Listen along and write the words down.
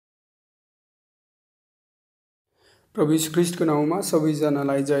प्रभु यीशु ख्रीष्टको नाउँमा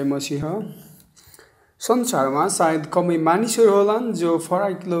सबैजनालाई जय मसीह। संसारमा सायद कमै मानिसहरू होलान् जो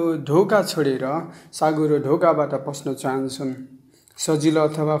फराकिलो ढोका छोडेर साँघुरो ढोकाबाट पस्न चाहन्छन्। सजिलो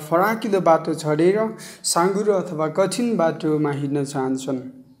अथवा फराकिलो बाटो छोडेर साँघुरो अथवा कठिन बाटोमा हिँड्न चाहन्छन्।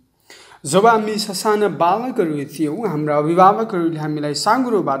 जब हामी ससाना बालकहरू थियौँ, हाम्रा अभिभावकहरूले हामीलाई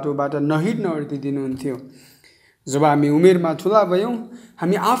साँघुरो बाटोबाट नहिँड्न अर्ती दिनुहुन्थ्यो। जब हामी उमेरमा ठुला भयौँ,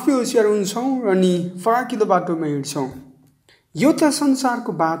 हामी आफै होसियार हुन्छौँ अनि फराकिलो बाटोमा हिँड्छौँ। यो त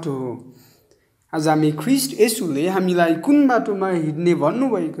संसारको बाटो हो। आज हामी ख्रीष्ट येशूले हामीलाई कुन बाटोमा हिँड्ने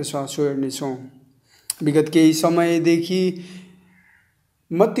भन्नुभएको छ सो हेर्नेछौँ। विगत केही समयदेखि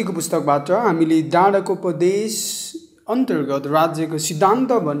मत्तीको पुस्तकबाट हामीले डाँडाको उपदेश अन्तर्गत राज्यको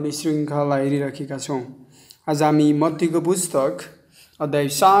सिद्धान्त भन्ने श्रृङ्खला हेरिरहेका छौँ। आज हामी मत्तीको पुस्तक अध्याय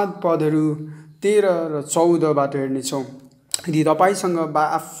 7 पदहरू 13 र 14बाट हेर्नेछौँ। यदि तपाईँसँग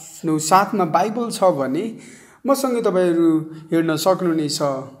आफ्नो साथमा बाइबल छ भने मसँग तपाईँहरू हेर्न सक्नुहुनेछ।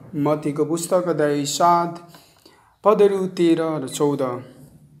 मत्तीको पुस्तक अध्याय 7 पदहरू 13 र 14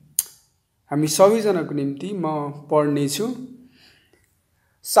 हामी सबैजनाको निम्ति म पढ्नेछु।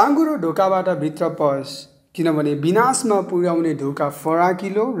 साँघुरो ढोकाबाट भित्र पस, किनभने विनाशमा पुर्याउने ढोका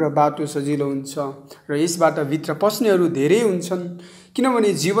फराकिलो र बाटो सजिलो हुन्छ र यसबाट भित्र पस्नेहरू धेरै हुन्छन्।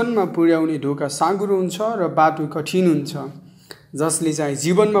 किनभने जीवनमा पुर्याउने ढोका साँघुरो हुन्छ र बाटो कठिन हुन्छ, जसले चाहिँ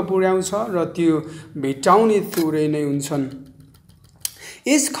जीवनमा पुर्याउँछ र त्यो भेट्टाउने थोरै नै हुन्छन्।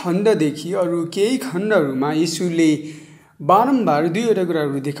 यस खण्डदेखि अरू केही खण्डहरूमा येशूले बारम्बार दुईवटा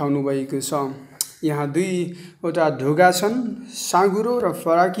कुराहरू देखाउनु भएको छ। यहाँ दुईवटा ढोका छन्, साँघुरो र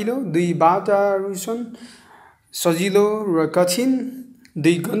फराकिलो। दुई बाटाहरू छन्, सजिलो र कठिन।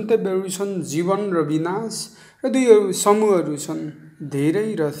 दुई गन्तव्यहरू छन्, जीवन र विनाश। र दुई समूहहरू छन्, धेरै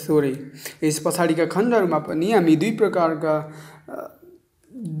र थोरै। यस पछाडिका खण्डहरूमा पनि हामी दुई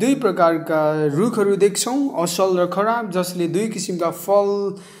प्रकारका रुखहरू देख्छौँ, असल र खराब, जसले दुई किसिमका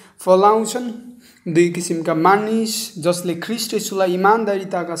फल फलाउँछन्। दुई किसिमका मानिस जसले ख्रीष्ट येशूलाई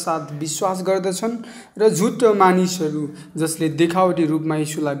इमान्दारिताका साथ विश्वास गर्दछन् र झुटो मानिसहरू जसले देखावटी रूपमा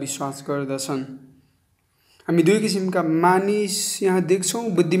येशूलाई विश्वास गर्दछन्। हामी दुई किसिमका मानिस यहाँ देख्छौँ,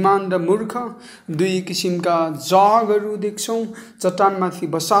 बुद्धिमान र मूर्ख। दुई किसिमका जगहरू देख्छौँ, चट्टानमाथि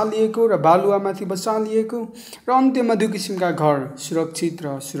बसालिएको र बालुवामाथि बसालिएको। र अन्त्यमा दुई किसिमका घर, सुरक्षित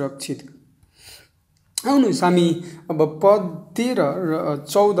र असुरक्षित। आउनुहोस् हामी अब पद 13 र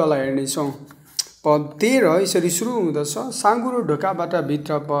 14लाई हेर्नेछौँ। पद 13 यसरी सुरु हुँदछ, साँघुरो ढोकाबाट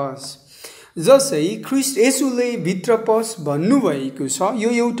भित्र पस। जसै ख्रीष्ट येशूले भित्र पस भन्नुभएको छ, यो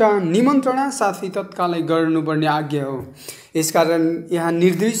एउटा निमन्त्रणा साथै तत्कालै गर्नुपर्ने आज्ञा हो। यसकारण यहाँ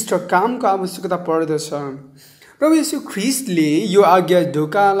निर्दिष्ट कामको आवश्यकता पर्दछ। प्रभु येशू ख्रीष्टले यो आज्ञा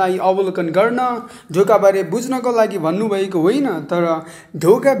ढोकालाई अवलोकन गर्न, ढोकाबारे बुझ्नको लागि भन्नुभएको होइन, तर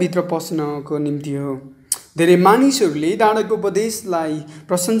ढोकाभित्र पस्नको निम्ति हो। धेरै मानिसहरूले डाँडाको उपदेशलाई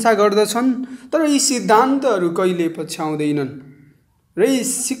प्रशंसा गर्दछन्, तर यी सिद्धान्तहरू कहिले पछ्याउँदैनन् र यी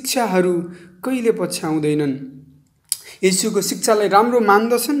शिक्षाहरू कहिले पछ्याउँदैनन्। येशूको शिक्षालाई राम्रो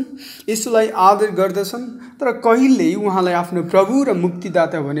मान्दछन्, येशूलाई आदर गर्दछन्, तर कहिल्यै उहाँलाई आफ्नो प्रभु र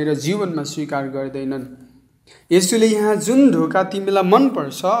मुक्तिदाता भनेर जीवनमा स्वीकार गर्दैनन्। येशूले यहाँ जुन ढोका तिमीलाई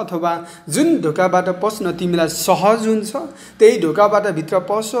मनपर्छ अथवा जुन ढोकाबाट पस्न तिमीलाई सहज हुन्छ, त्यही ढोकाबाट भित्र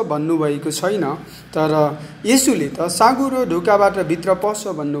पस भन्नुभएको छैन, तर येशूले त साँघुरो ढोकाबाट भित्र पस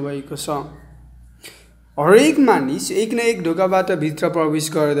भन्नुभएको छ। हरेक मानिस एक न एक ढोकाबाट भित्र प्रवेश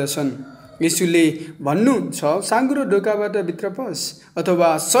गर्दछन्। येशूले भन्नुहुन्छ साँघुरो ढोकाबाट भित्र पस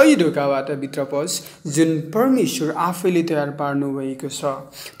अथवा सही ढोकाबाट भित्र पस, जुन परमेश्वर आफैले तयार पार्नु भएको छ।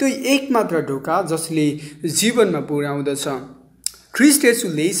 त्यो एकमात्र ढोका जसले जीवनमा पुर्याउँदछ। ख्रीष्ट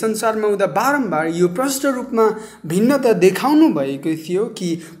येशूले संसारमा हुँदा बारम्बार यो प्रष्ट रूपमा भिन्नता देखाउनु भएको थियो कि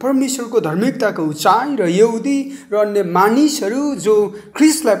परमेश्वरको धार्मिकताको उचाइ र यहुदी र अन्य मानिसहरू जो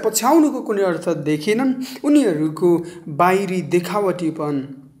ख्रीष्टलाई पछ्याउनुको कुनै अर्थ देखेनन्, उनीहरूको बाहिरी देखावटीपन।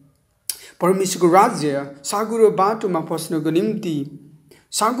 परमेश्वरको राज्य साँघुरो बाटोमा पस्नको निम्ति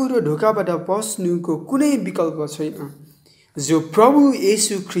साँघुरो ढोकाबाट पस्नुको कुनै विकल्प छैन, जो प्रभु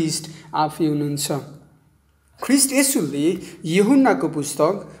येशू ख्रीष्ट आफै हुनुहुन्छ। ख्रीष्ट येशूले यूहन्नाको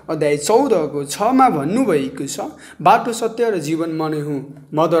पुस्तक अध्याय 14को 6मा भन्नुभएको छ, बाटो सत्य र जीवन म नै हुँ,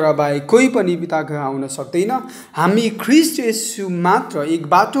 मद्वारा बाहेक कोही पनि पिता कहाँ आउन सक्दैन। हामी ख्रीष्ट येशू मात्र एक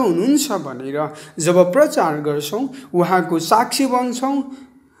बाटो हुनुहुन्छ भनेर जब प्रचार गर्छौँ, उहाँको साक्षी बन्छौँ।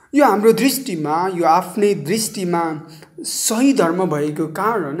 यो हाम्रो दृष्टिमा, यो आफ्नै दृष्टिमा सही धर्म भएको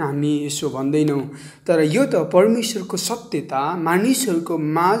कारण हामी यसो भन्दैनौँ, तर यो त परमेश्वरको सत्यता मानिसहरूको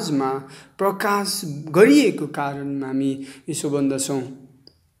माझमा प्रकाश गरिएको कारण हामी यसो भन्दछौँ।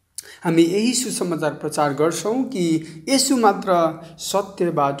 हामी यही सुसमाचार प्रचार गर्छौँ कि येशू मात्र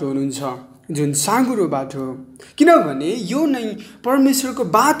सत्य बाटो हुनुहुन्छ, जुन साँघुरो बाटो हो, किनभने यो नै परमेश्वरको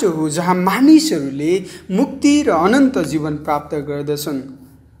बाटो हो जहाँ मानिसहरूले मुक्ति र अनन्त जीवन प्राप्त गर्दछन्।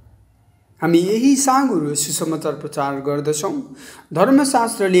 हामी यही साँघुरो सुसमाचार प्रचार गर्दछौँ।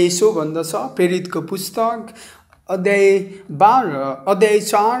 धर्मशास्त्रले यसो भन्दछ, प्रेरितको पुस्तक अध्याय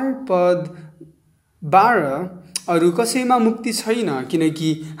 4 पद 12, अरू कसैमा मुक्ति छैन,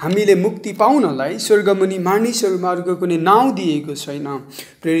 किनकि हामीले मुक्ति पाउनलाई स्वर्गमुनि मानिसहरूमा अर्को कुनै नाउँ दिएको छैन।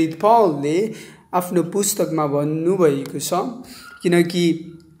 प्रेरित पौलले आफ्नो पुस्तकमा भन्नुभएको छ, किनकि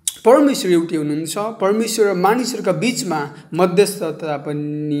परमेश्वर एउटै हुनुहुन्छ, परमेश्वर र मानिसहरूका बीचमा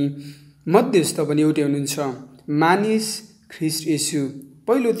मध्यस्थ पनि एउटै हुनुहुन्छ, मानिस ख्रीष्ट येशू।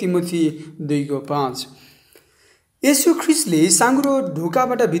 पहिलो तिमोथी 2:5। येशू ख्रीष्टले साँघुरो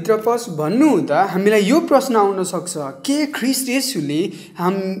ढोकाबाट भित्र पस भन्नुहुँदा हामीलाई यो प्रश्न आउन सक्छ, के ख्रीष्ट येशूले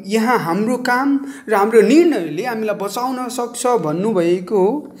यहाँ हाम्रो काम र हाम्रो निर्णयले हामीलाई बचाउन सक्छ भन्नुभएको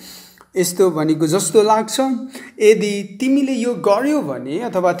हो? यस्तो भनेको जस्तो लाग्छ। यदि तिमीले यो गर्यौ भने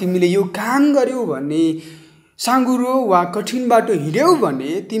अथवा तिमीले यो काम गर्यौ भने, साँघुरो वा कठिन बाटो हिँड्यौ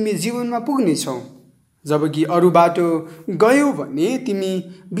भने तिमी जीवनमा पुग्नेछौ, जबकि अरू बाटो गयौ भने तिमी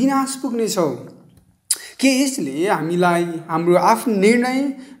विनाश पुग्नेछौ। के यसले हामीलाई हाम्रो आफ्नो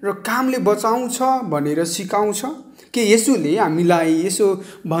निर्णय र कामले बचाउँछ भनेर सिकाउँछ? के येशूले हामीलाई यसो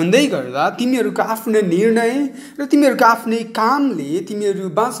भन्दै गर्दा तिमीहरूको आफ्नो निर्णय र तिमीहरूको आफ्नै कामले तिमीहरू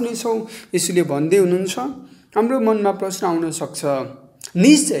बाँच्नेछौ येशूले भन्दै हुनुहुन्छ? हाम्रो मनमा प्रश्न आउन सक्छ।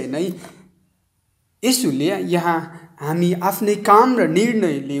 निश्चय नै येशूले यहाँ हामी आफ्नै काम र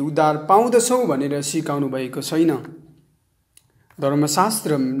निर्णयले उद्धार पाउँदछौँ भनेर सिकाउनु भएको छैन।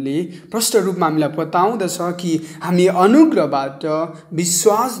 धर्मशास्त्रले प्रष्ट रूपमा हामीलाई बताउँदछ कि हामी अनुग्रहबाट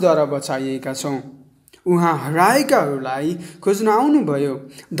विश्वासद्वारा बचाइएका छौँ। उहाँ हराएकाहरूलाई खोज्न आउनुभयो।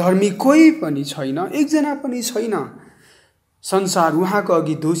 धर्मी कोही पनि छैन, एकजना पनि छैन। संसार उहाँको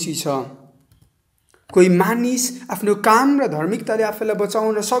अघि दोषी छ। कोही मानिस आफ्नो काम र धार्मिकताले आफैलाई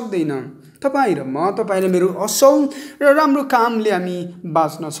बचाउन सक्दैन। तपाईँ र म, तपाईँ र मेरो असल र राम्रो कामले हामी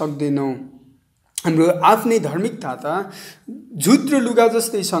बाँच्न सक्दैनौँ। हाम्रो आफ्नै धार्मिकता त झुत्रो लुगा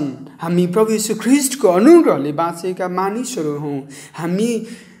जस्तै छन्। हामी प्रभु येशू ख्रीष्टको अनुग्रहले बाँचेका मानिसहरू हौँ।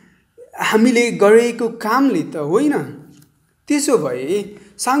 हामीले गरेको कामले त होइन। त्यसो भए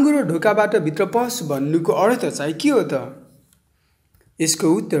साँघुरो ढोकाबाट भित्र पस भन्नुको अर्थ चाहिँ के हो त? यसको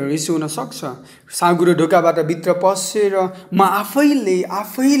उत्तर यसो हुन सक्छ, साँघुरो ढोकाबाट भित्र पसेर म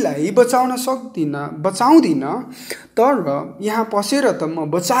आफैलाई बचाउँदिनँ, तर यहाँ पसेर त म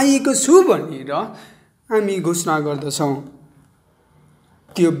बचाइएको छु भनेर हामी घोषणा गर्दछौँ।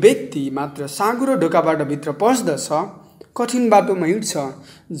 त्यो व्यक्ति मात्र साँघुरो ढोकाबाट भित्र पस्दछ, कठिन बाटोमा हिँड्छ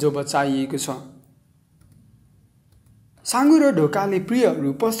जो बचाइएको छ। साँघुरो ढोकाले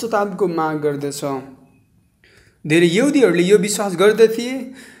प्रियहरू पश्चातापको माग गर्दछ। धेरै यहुदीहरूले यो विश्वास गर्दथे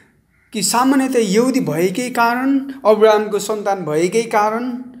कि सामान्यतः यहुदी भएकै कारण, अब्राहमको सन्तान भएकै कारण,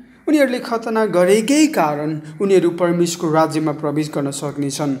 उनीहरूले खतना गरेकै कारण उनीहरू परमेश्वरको राज्यमा प्रवेश गर्न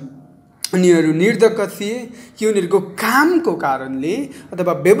सक्नेछन्। उनीहरू निर्धक्क थिए कि उनीहरूको कामको कारणले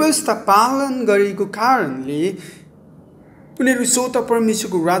अथवा व्यवस्था पालन गरेको कारणले उनीहरू स्वतः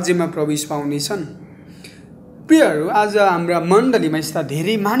परमेश्वरको राज्यमा प्रवेश पाउनेछन्। प्रियहरू, आज हाम्रा मण्डलीमा यस्ता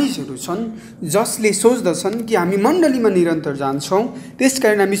धेरै मानिसहरू छन् जसले सोच्दछन् कि हामी मण्डलीमा निरन्तर जान्छौँ,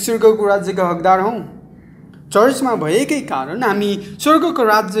 त्यसकारण हामी स्वर्गको राज्यका हकदार हौँ। चर्चमा भएकै कारण हामी स्वर्गको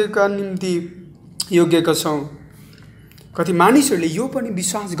राज्यका निम्ति योग्यका छौँ। कति मानिसहरूले यो पनि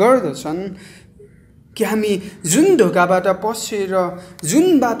विश्वास गर्दछन् कि हामी जुन ढोकाबाट पसेर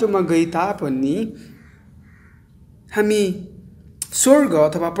जुन बाटोमा गए तापनि हामी स्वर्ग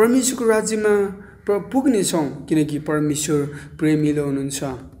अथवा परमेश्वरको राज्यमा पुग्नेछौँ, किनकि परमेश्वर प्रेमिलो हुनुहुन्छ।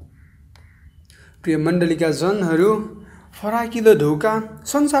 प्रिय मण्डलीका जनहरू, फराकिलो ढोका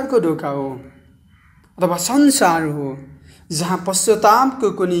संसारको ढोका हो अथवा संसार हो जहाँ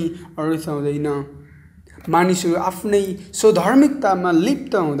पश्चातापको कुनै अर्थ हुँदैन। मानिसहरू आफ्नै स्वधार्मिकतामा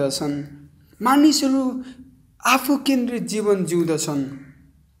लिप्त हुँदछन्। मानिसहरू आफू केन्द्रित जीवन जिउँदछन्।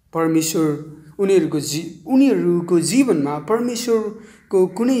 परमेश्वर उनीहरूको जीवनमा परमेश्वरको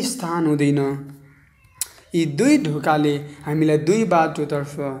कुनै स्थान हुँदैन। यी दुई ढोकाले हामीलाई दुई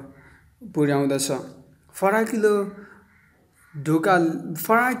बाटोतर्फ पुर्याउँदछ। फराकिलो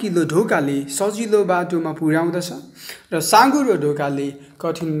ढोकाले सजिलो बाटोमा पुर्याउँदछ र साँघुरो ढोकाले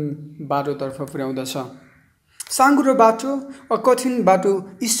कठिन बाटोतर्फ पुर्याउँदछ। साँघुरो बाटो वा कठिन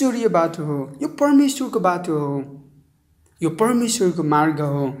बाटो ईश्वरीय बाटो हो। यो परमेश्वरको बाटो हो। यो परमेश्वरको मार्ग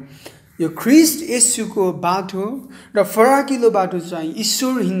हो। यो ख्रीष्ट येशूको बाटो हो र फराकिलो बाटो चाहिँ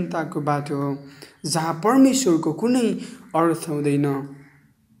ईश्वरहीनताको बाटो हो, जहाँ परमेश्वरको कुनै अर्थ हुँदैन।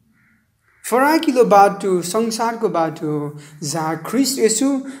 फराकिलो बाटो संसारको बाटो हो, जहाँ ख्रीष्ट येशू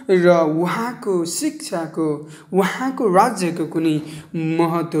र उहाँको शिक्षाको, उहाँको राज्यको कुनै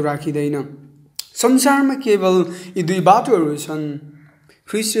महत्त्व राखिँदैन। संसारमा केवल यी दुई बाटोहरू छन्,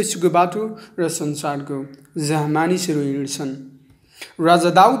 ख्रीष्ट येशूको बाटो र संसारको, जहाँ मानिसहरू हिँड्छन्। राजा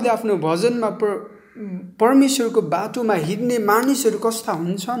दाउदले आफ्नो भजनमा परमेश्वरको बाटोमा हिँड्ने मानिसहरू कस्ता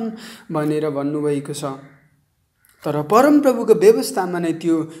हुन्छन् भनेर भन्नुभएको छ। तर परमप्रभुको व्यवस्थामा नै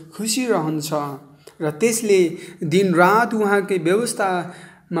त्यो खुसी रहन्छ र त्यसले दिनरात उहाँकै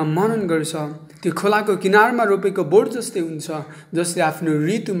व्यवस्थामा मनन गर्छ। त्यो खोलाको किनारमा रोपेको बोट जस्तै हुन्छ, जसले आफ्नो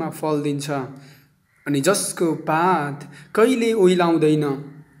ऋतुमा फल दिन्छ अनि जसको पात कहिले ओइलाउँदैन।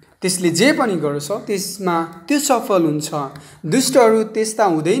 त्यसले जे पनि गर्छ त्यसमा त्यो सफल हुन्छ। दुष्टहरू त्यस्ता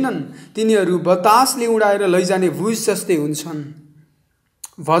हुँदैनन्, तिनीहरू बतासले उडाएर लैजाने भुस जस्तै हुन्छन्।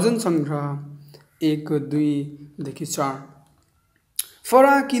 भजन सङ्ग्रह 1:2-4।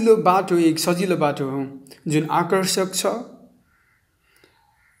 फराकिलो बाटो एक सजिलो बाटो हो जुन आकर्षक छ,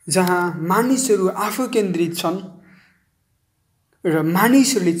 जहाँ मानिसहरू आफू केन्द्रित छन् र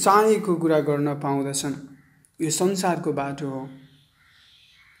मानिसहरूले चाहेको कुरा गर्न पाउँदछन्। यो संसारको बाटो हो।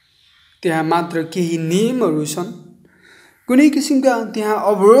 त्यहाँ मात्र केही नियमहरू छन्, कुनै किसिमका त्यहाँ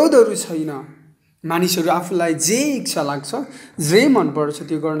अवरोधहरू छैन। मानिसहरू आफूलाई जे इच्छा लाग्छ, जे मनपर्छ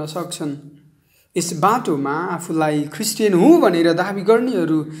त्यो गर्न सक्छन्। यस बाटोमा आफूलाई क्रिस्चियन हुँ भनेर दाबी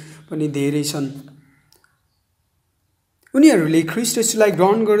गर्नेहरू पनि धेरै छन्। उनीहरूले ख्रीष्ट येशूलाई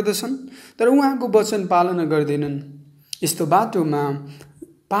ग्रहण गर्दछन् तर उहाँको वचन पालना गर्दैनन्। यस्तो बाटोमा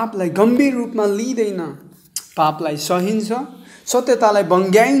पापलाई गम्भीर रूपमा लिइँदैन, पापलाई सहिन्छ, सत्यतालाई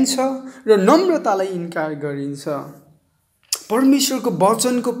बङ्ग्याइन्छ र नम्रतालाई इन्कार गरिन्छ। परमेश्वरको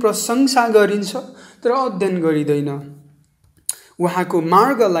वचनको प्रशंसा गरिन्छ तर अध्ययन गरिँदैन। उहाँको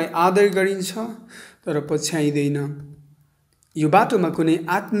मार्गलाई आदर गरिन्छ तर पछ्याइँदैन। यो बाटोमा कुनै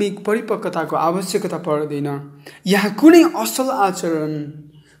आत्मिक परिपक्वताको आवश्यकता पर्दैन। यहाँ कुनै असल आचरण,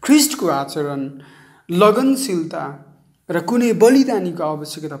 ख्रीष्टको आचरण, लगनशीलता र कुनै बलिदानीको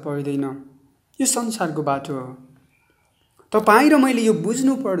आवश्यकता पर्दैन। यो संसारको बाटो हो। तपाईँ र मैले यो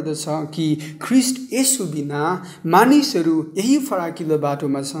बुझ्नु पर्दछ कि ख्रीष्ट येशू बिना मानिसहरू यही फराकिलो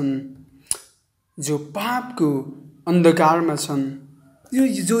बाटोमा छन्, जो पापको अन्धकारमा छन्,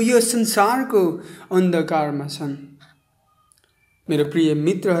 जो यो संसारको अन्धकारमा छन्। मेरो प्रिय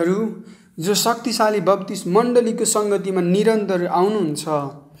मित्रहरू, जो शक्तिशाली बप्तिस्म मण्डलीको सङ्गतिमा निरन्तर आउनुहुन्छ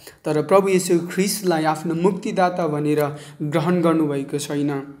तर प्रभु येशू ख्रीष्टलाई आफ्नो मुक्तिदाता भनेर ग्रहण गर्नुभएको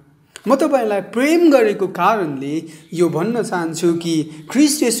छैन। म तपाईँलाई प्रेम गरेको कारणले यो भन्न चाहन्छु कि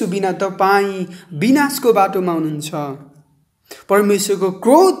ख्रीष्ट येशू बिना तपाईँ विनाशको बाटोमा हुनुहुन्छ। परमेश्वरको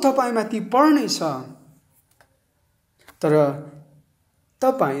क्रोध तपाईँमाथि पर्नेछ। तर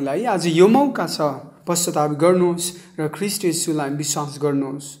तपाईँलाई आज यो मौका छ, पश्चाताप गर्नुहोस् र ख्रीष्ट येशूलाई विश्वास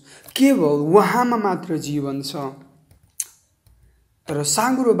गर्नुहोस्। केवल उहाँमा मात्र जीवन छ। तर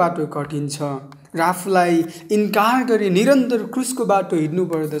साँघुरो बाटो कठिन छ र आफूलाई इन्कार गरी निरन्तर क्रुसको बाटो हिँड्नु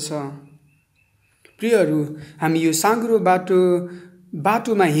पर्दछ। प्रियहरू, हामी यो साँघुरो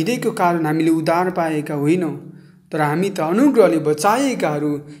बाटोमा हिँडेको कारण हामीले उद्धार पाएका होइनौँ, तर हामी त अनुग्रहले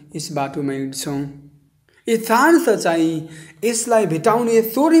बचाएकाहरू यस बाटोमा हिँड्छौँ। यथार्थ चाहिँ यसलाई भेटाउने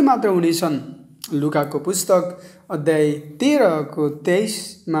थोरै मात्र हुनेछन्। लुकाको पुस्तक अध्याय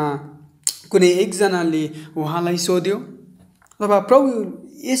 13:23 कुनै एकजनाले उहाँलाई सोध्यो, अथवा प्रभु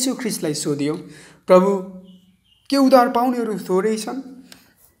येशू ख्रीष्टलाई सोध्यो, प्रभु के उद्धार पाउनेहरू थोरै छन्?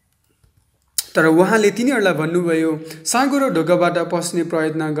 तर उहाँले तिनीहरूलाई भन्नुभयो, साँघुरो ढोकाबाट पस्ने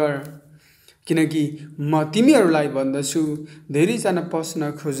प्रयत्न गर, किनकि म तिमीहरूलाई भन्दछु धेरैजना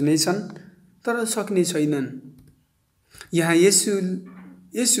पस्न खोज्नेछन् तर सक्ने छैनन्। यहाँ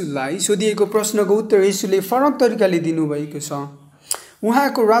येशूलाई सोधिएको प्रश्नको उत्तर येशूले फरक तरिकाले दिनुभएको छ।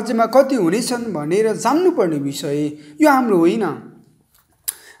 उहाँको राज्यमा कति हुनेछन् भनेर जान्नुपर्ने विषय यो हाम्रो होइन।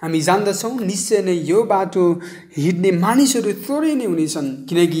 हामी जान्दछौँ निश्चय नै यो बाटो हिँड्ने मानिसहरू थोरै नै हुनेछन्,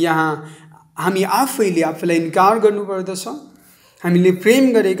 किनकि यहाँ हामी आफैले आफूलाई इन्कार गर्नुपर्दछ। हामीले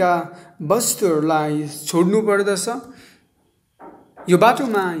प्रेम गरेका वस्तुहरूलाई छोड्नु पर्दछ। यो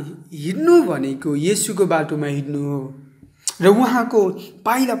बाटोमा हिँड्नु भनेको येशूको बाटोमा हिँड्नु हो र उहाँको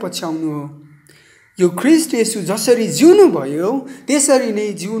पाइला पछ्याउनु हो। यो ख्रीष्ट येशू जसरी जिउनु भयो त्यसरी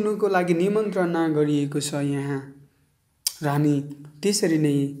नै जिउनुको लागि निमन्त्रणा गरिएको छ यहाँ, र हामी त्यसरी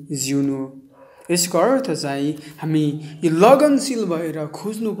नै जिउनु हो। यसको अर्थ चाहिँ हामी यो लगनशील भएर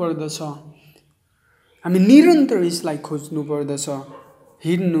खोज्नु पर्दछ। हामी निरन्तर यसलाई खोज्नु पर्दछ।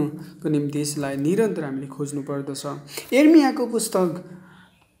 हिँड्नुको निम्ति यसलाई निरन्तर हामीले खोज्नु पर्दछ। यिर्मयाको पुस्तक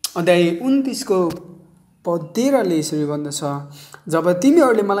अध्याय 29:13 यसरी भन्दछ, जब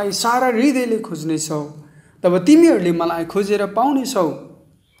तिमीहरूले मलाई सारा हृदयले खोज्नेछौ तब तिमीहरूले मलाई खोजेर पाउनेछौ।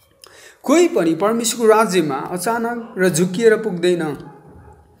 कोही पनि परमेश्वरको राज्यमा अचानक र झुक्किएर पुग्दैन।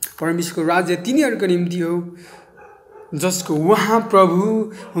 परमेश्वरको राज्य तिनीहरूको निम्ति हो जसको उहाँ प्रभु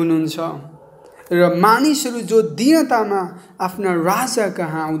हुनुहुन्छ र मानिसहरू जो दीनतामा आफ्ना राजा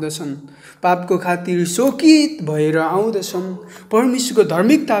कहाँ आउँदछन्, पापको खातिर शोकित भएर आउँदछन्, परमेश्वरको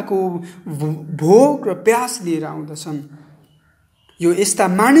धार्मिकताको भोग र प्यास लिएर आउँदछन्। यो यस्ता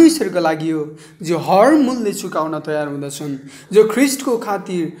मानिसहरूको लागि हो जो हर मूल्य चुकाउन तयार हुँदछन्, जो ख्रिस्टको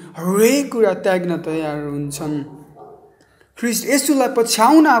खातिर हरेक कुरा त्याग्न तयार हुन्छन्, ख्रिस्ट येशूलाई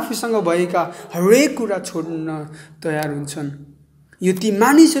पछ्याउन आफूसँग भएका हरेक कुरा छोड्न तयार हुन्छन्। यो ती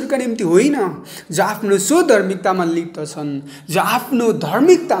मानिसहरूका निम्ति होइन जो आफ्नो स्वधार्मिकतामा लिप्त छन्, जो आफ्नो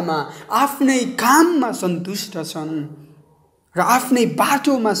धार्मिकतामा आफ्नै काममा सन्तुष्ट छन् र आफ्नै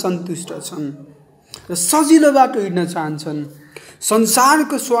बाटोमा सन्तुष्ट छन् र सजिलो बाटो हिँड्न चाहन्छन्,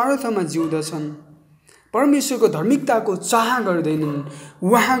 संसारको स्वार्थमा जिउँदछन्, परमेश्वरको धार्मिकताको चाह गर्दैनन्,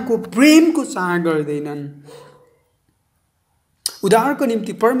 उहाँको प्रेमको चाह गर्दैनन्। उद्धारको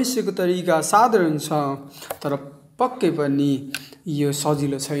निम्ति परमेश्वरको तरिका साधारण छ, तर पक्कै पनि यो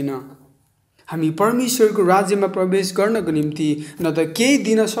सजिलो छैन। हामी परमेश्वरको राज्यमा प्रवेश गर्नको निम्ति न त केही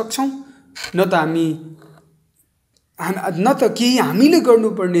दिन सक्छौँ, न त केही हामीले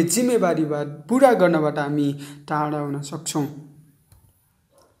गर्नुपर्ने जिम्मेवारी पुरा गर्नबाट हामी टाढा हुन सक्छौँ।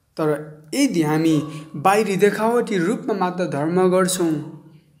 तर यदि हामी बाहिरी देखावटी रूपमा मात्र धर्म गर्छौँ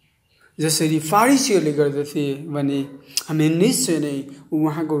जसरी फारिसीहरूले गर्दथे भने हामी निश्चय नै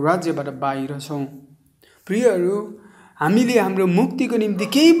उहाँको राज्यबाट बाहिर छौँ। प्रियहरू, हामीले हाम्रो मुक्तिको निम्ति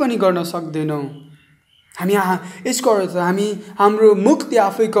केही पनि गर्न सक्दैनौँ। हामी यसको अर्थ हामी हाम्रो मुक्ति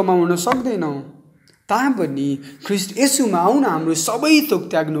आफै कमाउन सक्दैनौँ। तापनि ख्रिस्ट येशूमा आउन हाम्रो सबै थोक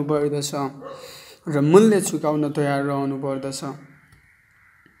त्याग्नु पर्दछ र मूल्य चुकाउन तयार रहनु पर्दछ।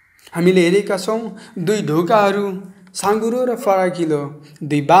 हामीले हेरेका छौँ दुई ढोकाहरू, साँघुरो र फराकिलो,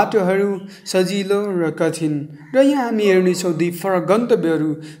 दुई बाटोहरू, सजिलो र कठिन, र यहाँ हामी हेर्नेछौँ दुई फरक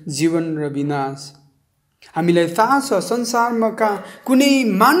गन्तव्यहरू, जीवन र विनाश। हामीलाई थाहा छ संसारमा कुनै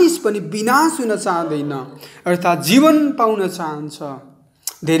मानिस पनि विनाश हुन चाहँदैन, अर्थात् जीवन पाउन चाहन्छ।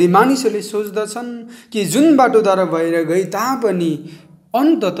 धेरै मानिसहरूले सोच्दछन् कि जुन बाटोद्वारा भएर गए तापनि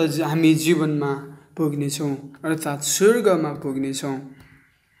अन्ततः हामी जीवनमा पुग्नेछौँ, अर्थात् स्वर्गमा पुग्नेछौँ।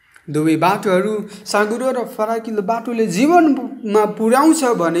 दुवै बाटोहरू, साँघुरो र फराकिलो बाटोले जीवनमा पुर्याउँछ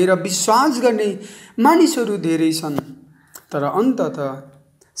भनेर विश्वास गर्ने मानिसहरू धेरै छन्, तर अन्ततः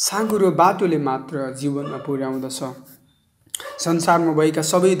साँघुरो बाटोले मात्र जीवनमा पुर्याउँदछ। संसारमा भएका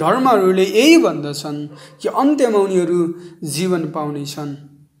सबै धर्महरूले यही भन्दछन् कि अन्त्यमा उनीहरू जीवन पाउनेछन्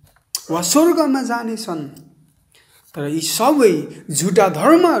वा स्वर्गमा जानेछन्, तर यी सबै झुटा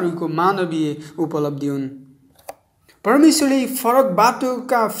धर्महरूको मानवीय उपलब्धि हुन्। परमेश्वरले फरक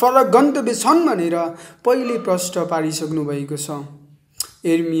बाटोका फरक गन्तव्य छन् भनेर पहिले प्रष्ट पारिसक्नु भएको छ।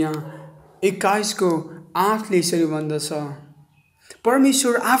 यिर्मया 21:8 यसरी भन्दछ,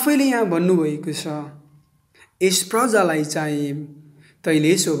 परमेश्वर आफैले यहाँ भन्नुभएको छ, यस प्रजालाई चाहिँ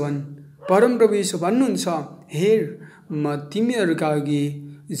तैँले यसो भन्, परमप्रभु यसो भन्नुहुन्छ, हेर म तिमीहरूका अघि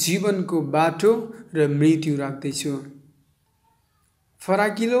जीवनको बाटो र मृत्यु राख्दैछु।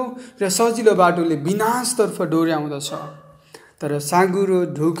 फराकिलो र सजिलो बाटोले विनाशतर्फ डोर्याउँदछ, तर साँघुरो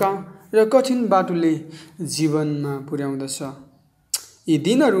ढोका र कठिन बाटोले जीवनमा पुर्याउँदछ। यी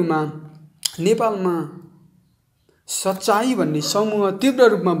दिनहरूमा नेपालमा सच्चाई भन्ने समूह तीव्र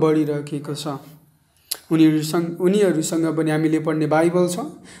रूपमा बढिरहेको छ। उनीहरूसँग पनि हामीले पढ्ने बाइबल छ,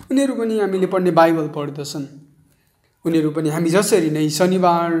 उनीहरू पनि हामीले पढ्ने बाइबल पढ्दछन्। उनीहरू पनि हामी जसरी नै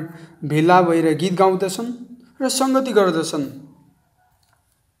शनिबार भेला भएर गीत गाउँदछन् र सङ्गति गर्दछन्,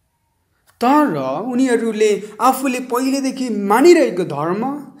 तर उनीहरूले आफूले पहिलेदेखि मानिरहेको धर्म,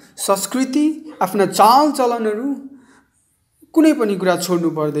 संस्कृति, आफ्ना चालचलनहरू कुनै पनि कुरा छोड्नु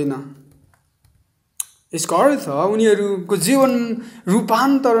पर्दैन। यसको अर्थ उनीहरूको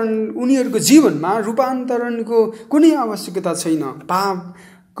जीवनमा रूपान्तरणको कुनै आवश्यकता छैन।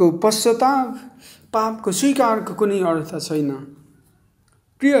 पापको पश्चाताप, पापको स्वीकारको कुनै अर्थ छैन।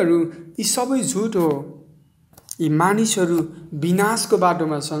 प्रियहरू, यी सबै झुट हो। यी मानिसहरू विनाशको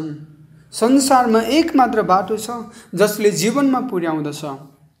बाटोमा छन्। संसारमा एक मात्र बाटो छ जसले जीवनमा पुर्याउँदछ।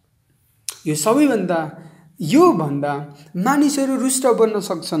 यो भन्दा मानिसहरू रुष्ट बन्न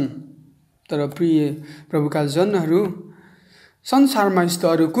सक्छन्, तर प्रिय प्रभुका जनहरू, संसारमा यस्तो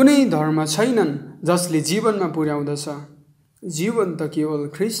अरू कुनै धर्म छैनन् जसले जीवनमा पुर्याउँदछ। जीवन त केवल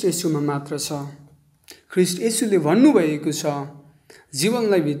ख्रिस्ट येशूमा मात्र छ। ख्रिस्ट येशूले भन्नुभएको छ,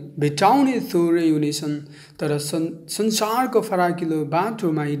 जीवनलाई भेटाउने थोरै हुनेछन्, तर संसारको फराकिलो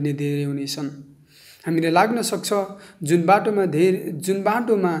बाटोमा हिँड्ने धेरै हुनेछन्। हामीलाई लाग्न सक्छ जुन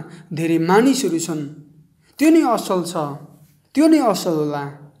बाटोमा धेरै मानिसहरू छन् त्यो नै असल छ, त्यो नै असल होला।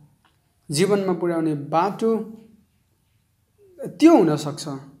 जीवनमा पुर्याउने बाटो त्यो हुन सक्छ,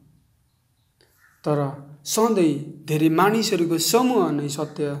 तर सधैँ धेरै मानिसहरूको समूह नै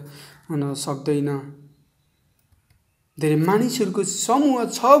सत्य हुन सक्दैन। धेरै मानिसहरूको समूह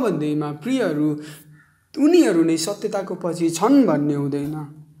छ भन्दैमा प्रियहरू उनीहरू नै सत्यताको पछि छन् भन्ने हुँदैन।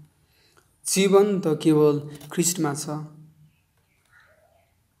 जीवन त केवल ख्रीष्टमा छ।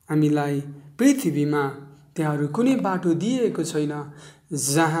 हामीलाई पृथ्वीमा त्यहाँहरू कुनै बाटो दिएको छैन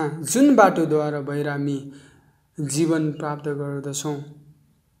जुन बाटोद्वारा भएर हामी जीवन प्राप्त गर्दछौँ।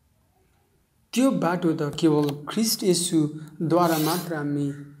 त्यो बाटो त केवल ख्रीष्ट येशूद्वारा मात्र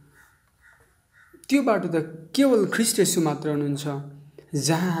त्यो बाटो त केवल ख्रीष्ट येशू मात्र हुनुहुन्छ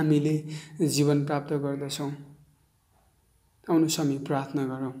जहाँ हामीले जीवन प्राप्त गर्दछौँ। आउनुहोस् हामी प्रार्थना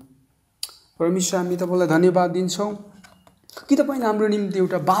गरौँ। परमेश्वर, हामी तपाईँलाई धन्यवाद दिन्छौँ कि तपाईँले हाम्रो निम्ति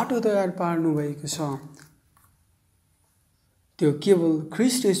एउटा बाटो तयार पार्नु भएको छ। त्यो केवल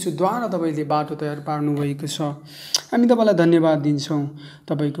ख्रीष्ट येशूद्वारा तपाईँले बाटो तयार पार्नु भएको छ। हामी तपाईँलाई धन्यवाद दिन्छौँ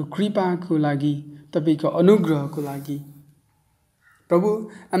तपाईँको कृपाको लागि, तपाईँको अनुग्रहको लागि। प्रभु,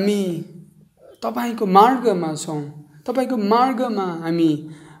 हामी तपाईँको मार्गमा छौँ। तपाईँको मार्गमा हामी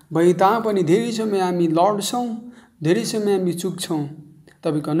भए तापनि धेरै समय हामी लड्छौँ, धेरै समय हामी चुक्छौँ।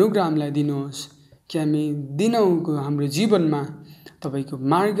 तपाईँको अनुग्रह हामीलाई दिनुहोस् कि हामी दिनहुँको हाम्रो जीवनमा तपाईँको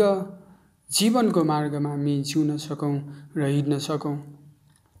मार्ग, जीवनको मार्गमा हामी जिउन सकौँ र हिँड्न सकौँ।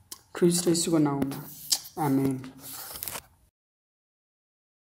 ख्रीष्ट येशूको नाममा आमेन।